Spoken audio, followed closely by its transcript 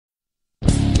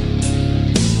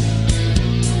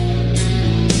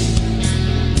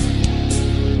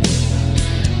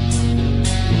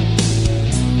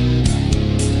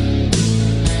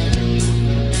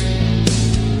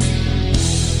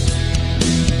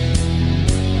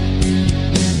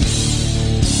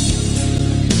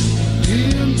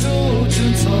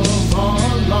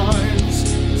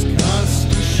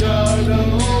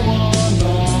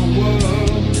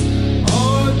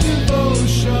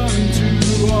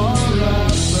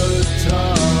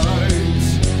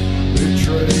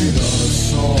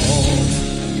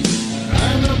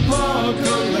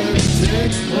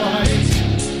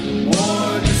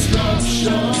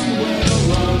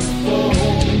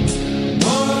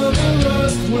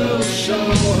show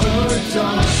her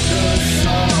darker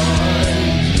side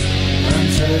and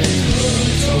take her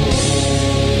toll.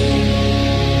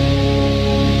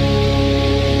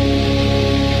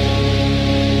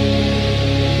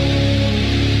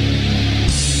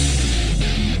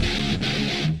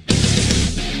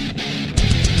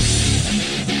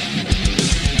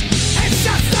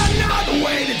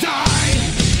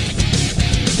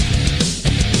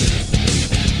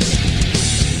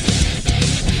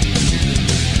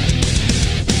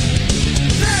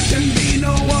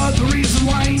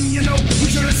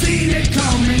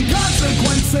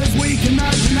 Consequences we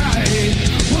cannot deny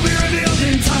will be revealed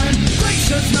in time.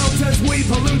 Glaciers melt as we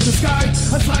pollute the sky,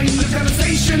 a sign of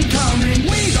devastation coming.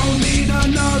 We don't need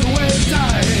another way to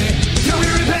die. Can we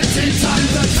repent in time?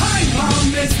 The time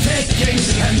bomb is ticking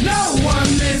and no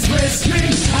one is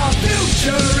listening. Our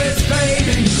future is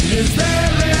fading. Is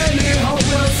there any hope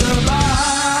we'll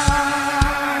survive?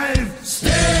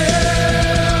 Still,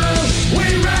 we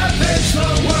ravage the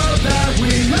world that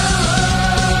we love.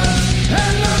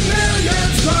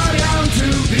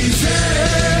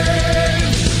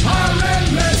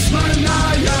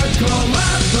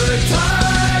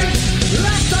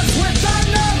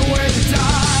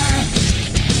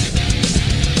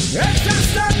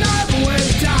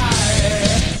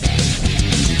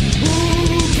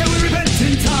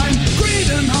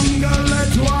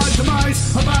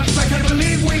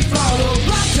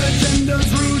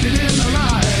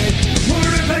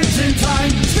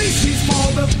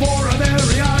 Before our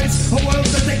very eyes, a world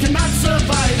that they cannot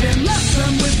survive in, left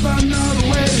them with another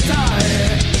way to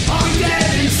die. On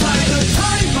dead inside, the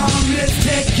time bomb is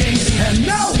ticking and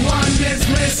no one is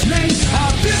listening.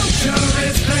 Our future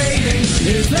is fading.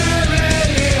 Is there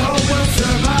any hope we'll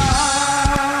survive?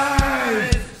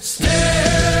 Still,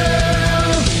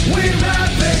 we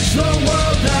ravage the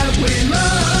world that we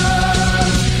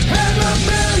love, and the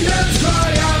millions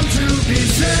cry out to be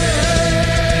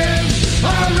saved.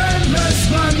 Our endless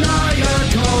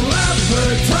maniacal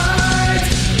appetite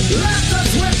left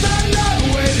us with another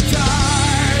way to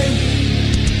die.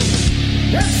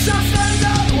 It's just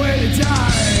another way to die.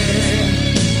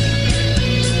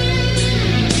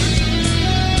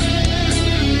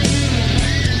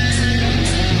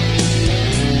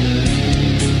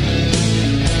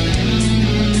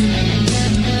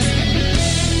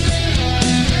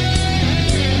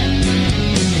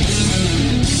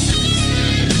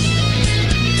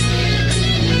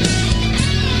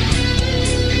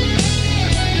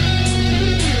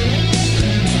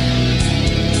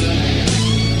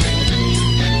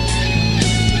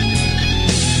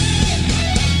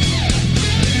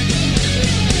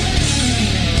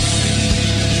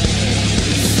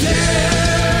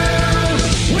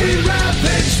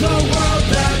 The world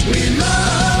that we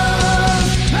love,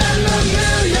 and the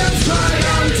millions cry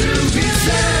out to be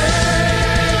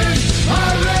saved.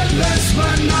 Our endless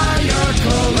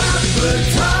maniacal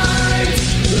appetite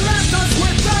left us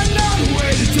with another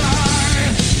way to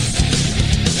die.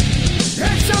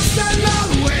 It's just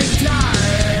another way to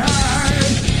die.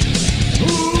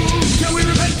 Ooh, can we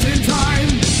repent in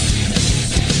time?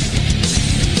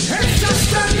 It's just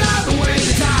another way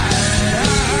to die.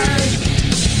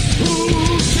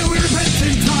 Ooh,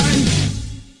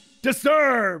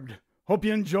 Disturbed! Hope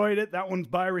you enjoyed it. That one's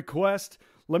by request.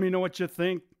 Let me know what you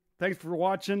think. Thanks for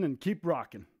watching and keep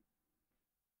rocking.